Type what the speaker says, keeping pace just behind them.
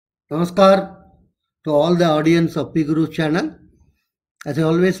Namaskar to all the audience of PGurus channel. As I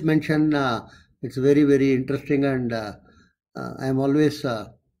always mention, it's very interesting, and I am always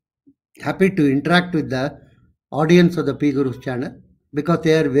happy to interact with the audience of the PGurus channel because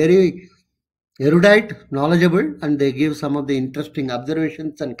they are very erudite, knowledgeable, and they give some of the interesting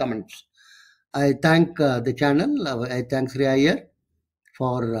observations and comments. I thank the channel. I thank 𝙒𝙖𝙩𝙨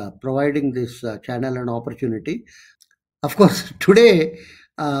for providing this channel an opportunity. Of course, today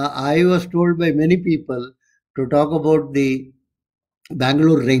I was told by many people to talk about the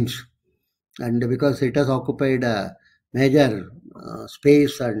Bangalore range, and because it has occupied a major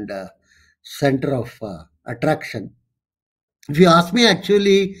space and center of attraction. If you ask me,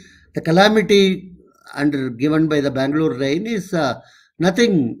 actually, the calamity given by the Bangalore rain is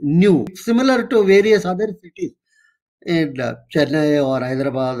nothing new. It's similar to various other cities in Chennai or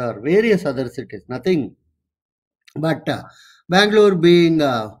Hyderabad or various other cities. Nothing. But Bangalore being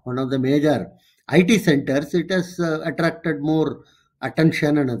one of the major IT centers, it has attracted more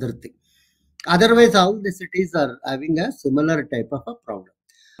attention and other things. Otherwise, all the cities are having a similar type of a problem.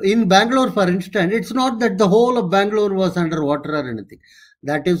 In Bangalore, for instance, it's not that the whole of Bangalore was underwater or anything.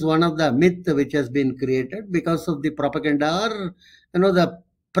 That is one of the myth which has been created because of the propaganda, or the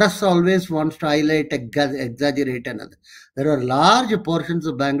press always wants to highlight, exaggerate another. There are large portions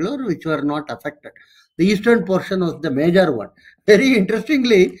of Bangalore which were not affected. The eastern portion was the major one. Very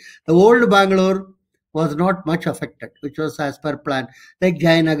interestingly, the old Bangalore was not much affected, which was as per plan. Like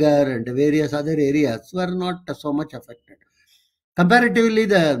Jayanagar and various other areas were not so much affected. Comparatively,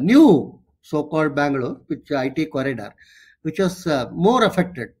 the new so-called Bangalore, which IT corridor, which was more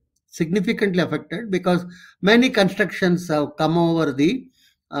affected, significantly affected, because many constructions have come over the,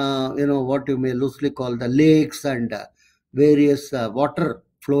 what you may loosely call the lakes and various water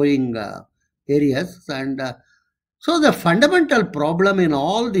flowing areas. And so the fundamental problem in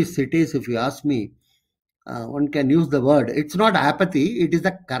all these cities, if you ask me, one can use the word, it's not apathy, it is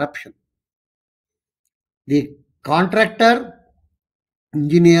the corruption. The contractor,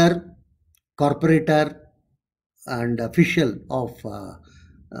 engineer, corporator, and official of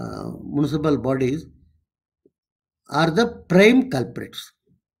municipal bodies are the prime culprits.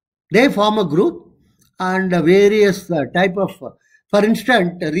 They form a group, and various type of, for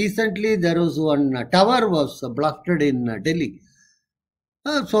instance, recently there was one tower was blasted in Delhi.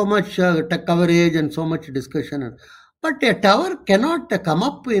 So much coverage and so much discussion. But a tower cannot come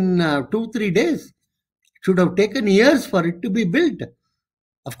up in 2-3 days. It should have taken years for it to be built.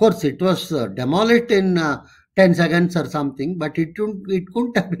 Of course, it was demolished in 10 seconds or something, but it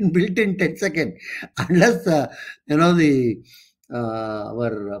couldn't have been built in 10 seconds unless,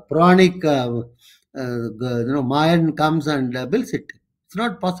 our Puranic, Mayan comes and builds it. It's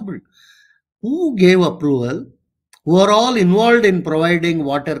not possible. Who gave approval? Who are all involved in providing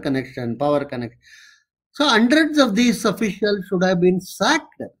water connection, power connection? So hundreds of these officials should have been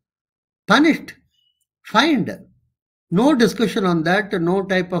sacked, punished, fined. No discussion on that, no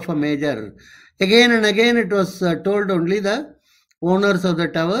type of a major. Again and again it was told only the owners of the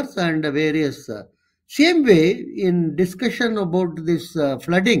towers and various. Same way, in discussion about this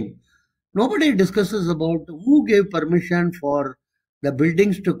flooding, nobody discusses about who gave permission for the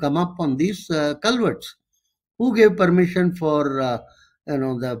buildings to come up on these culverts. Who gave permission for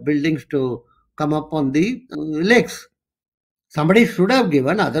the buildings to come up on the lakes? Somebody should have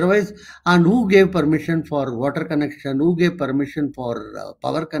given, otherwise. And who gave permission for water connection? Who gave permission for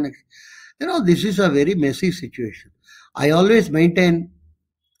power connection? This is a very messy situation. I always maintain,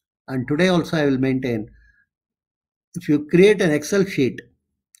 and today also I will maintain, if you create an Excel sheet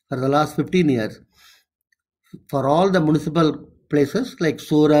for the last 15 years for all the municipal places like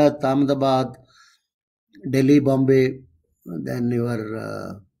Surat, Ahmedabad, Delhi, Bombay, then you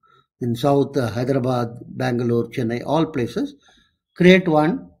are in South, Hyderabad, Bangalore, Chennai, all places. Create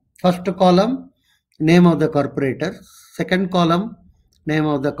one. First column, name of the corporator. Second column, name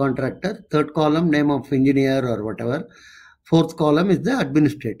of the contractor. Third column, name of engineer or whatever. Fourth column is the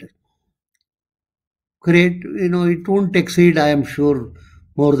administrator. Create, it won't exceed, I am sure,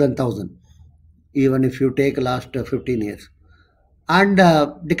 more than 1,000, even if you take last 15 years. And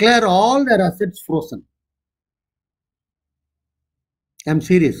declare all their assets frozen. I'm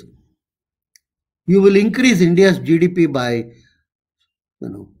serious. You will increase India's GDP by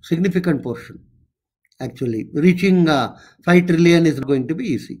significant portion. Actually, reaching 5 trillion is going to be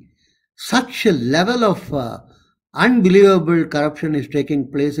easy. Such a level of unbelievable corruption is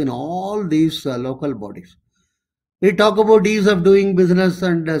taking place in all these local bodies. We talk about ease of doing business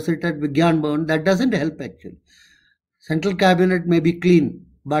and sit at Vigyan Bhavan. That doesn't help actually. Central cabinet may be clean,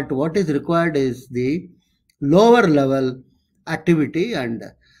 but what is required is the lower level activity. And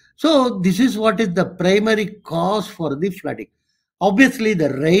So this is what is the primary cause for the flooding. Obviously, the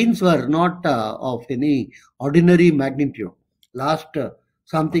rains were not of any ordinary magnitude. Last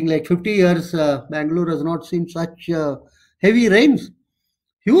something like 50 years, Bangalore has not seen such heavy rains.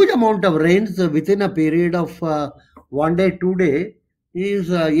 Huge amount of rains within a period of 1 day, 2 day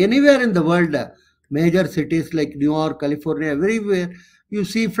is anywhere in the world. Major cities like New York, California, everywhere you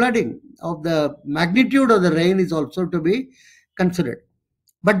see flooding. Of the magnitude of the rain is also to be considered.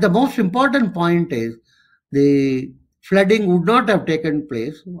 But the most important point is the flooding would not have taken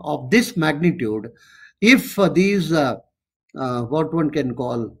place of this magnitude if these what one can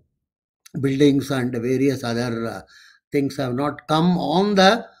call buildings and various other things have not come on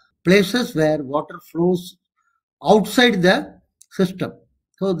the places where water flows outside the system.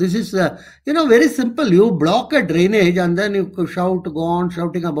 So this is very simple. You block a drainage and then you could go on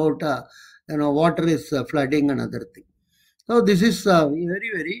shouting about water is flooding and other thing. So this is very,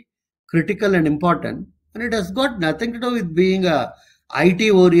 very critical and important, and it has got nothing to do with being a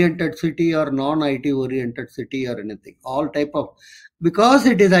IT oriented city or non-IT oriented city or anything. All type of, because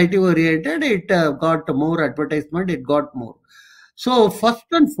it is IT oriented, it got more advertisement, it got more. So first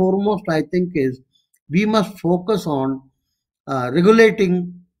and foremost, I think is we must focus on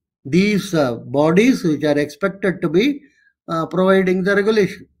regulating these bodies which are expected to be providing the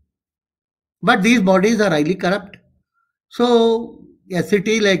regulation. But these bodies are highly corrupt. So a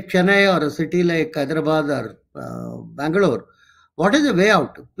city like Chennai or a city like Hyderabad or Bangalore, what is the way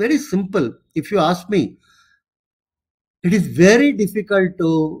out? Very simple. If you ask me, it is very difficult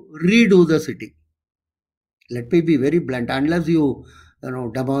to redo the city. Let me be very blunt. Unless you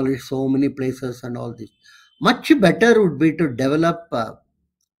demolish so many places and all this, much better would be to develop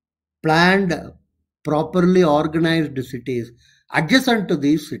planned, properly organized cities adjacent to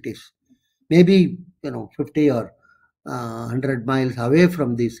these cities. Maybe 50 or 100 miles away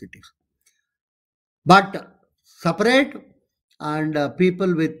from these cities, but separate and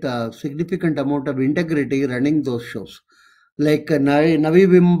people with significant amount of integrity running those shows. Like Navi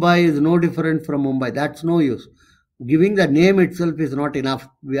Mumbai is no different from Mumbai. That's no use. Giving the name itself is not enough.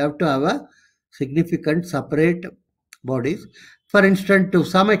 We have to have a significant separate bodies. For instance, to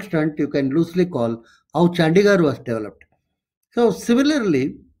some extent, you can loosely call how Chandigarh was developed. So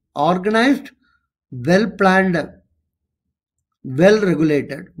similarly, organized, well-planned,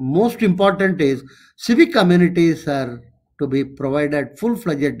 well-regulated. Most important is civic communities are to be provided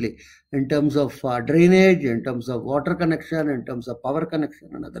full-fledgedly in terms of drainage, in terms of water connection, in terms of power connection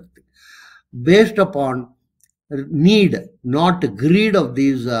and other things, based upon need, not greed of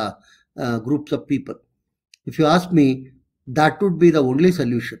these groups of people. If you ask me, that would be the only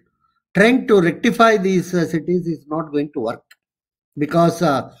solution. Trying to rectify these cities is not going to work, because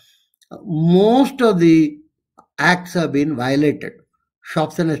most of the acts have been violated.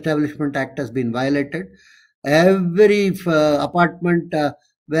 Shops and Establishment Act has been violated. Every apartment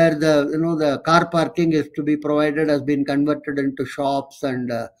where the car parking is to be provided has been converted into shops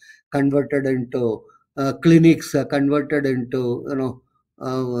and converted into clinics, converted into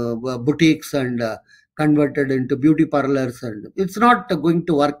boutiques and converted into beauty parlors, and it's not going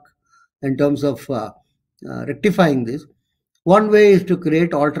to work in terms of rectifying this. One way is to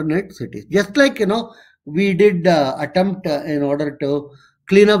create alternate cities, just like we did attempt in order to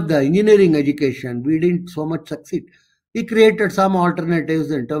clean up the engineering education. We didn't so much succeed. We created some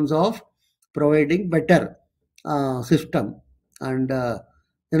alternatives in terms of providing better system and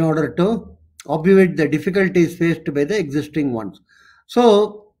in order to obviate the difficulties faced by the existing ones.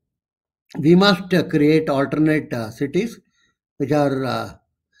 So we must create alternate cities which are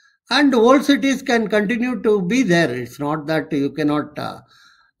and old cities can continue to be there. It's not that you cannot.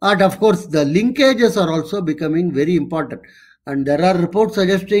 And of course, the linkages are also becoming very important. And there are reports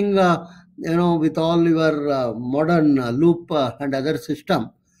suggesting, with all your modern loop and other system,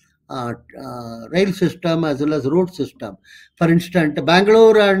 rail system as well as road system. For instance,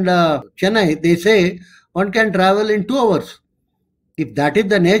 Bangalore and Chennai, they say one can travel in 2 hours. If that is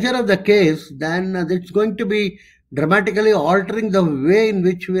the nature of the case, then it's going to be dramatically altering the way in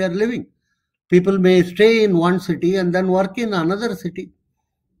which we are living. People may stay in one city and then work in another city,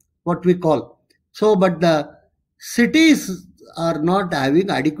 what we call. So, but the cities are not having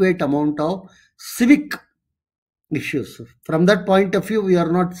adequate amount of civic issues. From that point of view, we are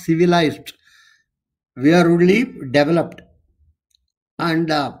not civilized. We are only developed. And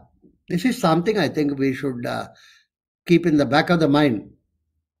this is something I think we should keep in the back of the mind.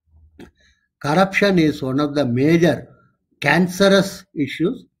 Corruption is one of the major cancerous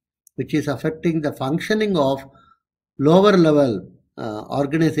issues which is affecting the functioning of lower level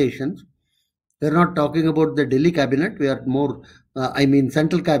organizations, We are not talking about the Delhi cabinet. We are more,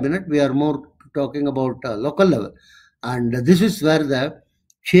 central cabinet. We are more talking about local level. And this is where the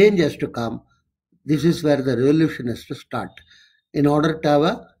change has to come. This is where the revolution has to start in order to have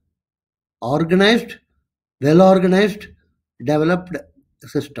a organized, well-organized, developed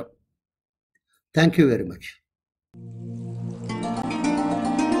system. Thank you very much.